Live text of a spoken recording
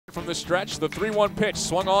From the stretch, the 3-1 pitch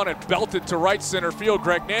swung on and belted to right center field.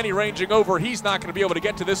 Greg Nanny ranging over. He's not going to be able to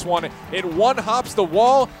get to this one. It one hops the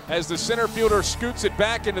wall as the center fielder scoots it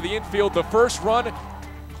back into the infield. The first run.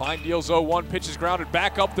 Klein deals 0-1, pitches grounded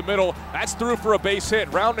back up the middle. That's through for a base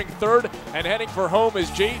hit. Rounding third and heading for home is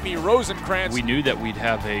Jamie Rosenkrantz. We knew that we'd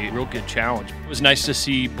have a real good challenge. It was nice to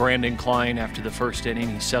see Brandon Klein after the first inning.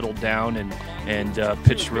 He settled down and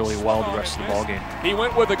pitched really well the rest of the ballgame. He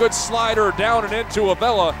went with a good slider down and into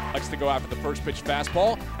Avella. Likes to go after the first pitch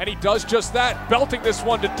fastball, and he does just that, belting this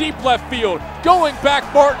one to deep left field. Going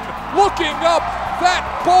back, Martin, looking up, that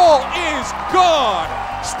ball is gone.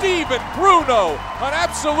 Steven Bruno, an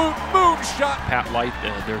absolute moonshot. Pat Light,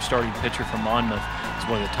 their starting pitcher from Monmouth, is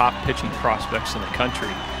one of the top pitching prospects in the country,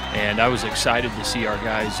 and I was excited to see our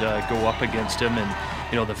guys go up against him.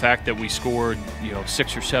 And the fact that we scored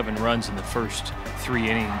 6 or 7 runs in the first 3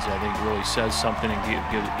 innings, I think really says something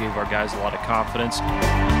and gave our guys a lot of confidence.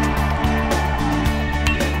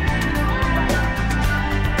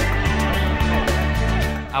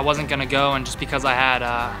 I wasn't going to go, and just because I had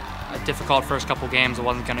a difficult first couple games, I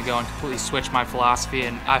wasn't going to go and completely switch my philosophy,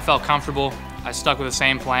 and I felt comfortable. I stuck with the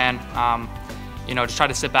same plan, just try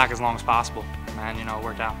to sit back as long as possible, and it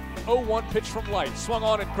worked out. 0-1 pitch from Light, swung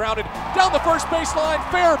on and grounded down the first baseline,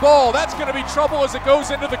 fair ball. That's going to be trouble as it goes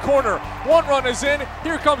into the corner. 1 run is in.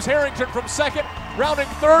 Here comes Harrington from second, rounding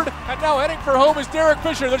third, and now heading for home is Derek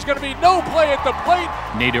Fisher. There's going to be no play at the plate.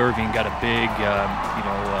 Nate Irving got a big,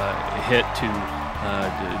 hit to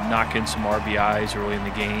knock in some RBIs early in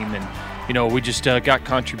the game, and we just got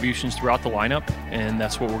contributions throughout the lineup, and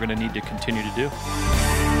that's what we're going to need to continue to do.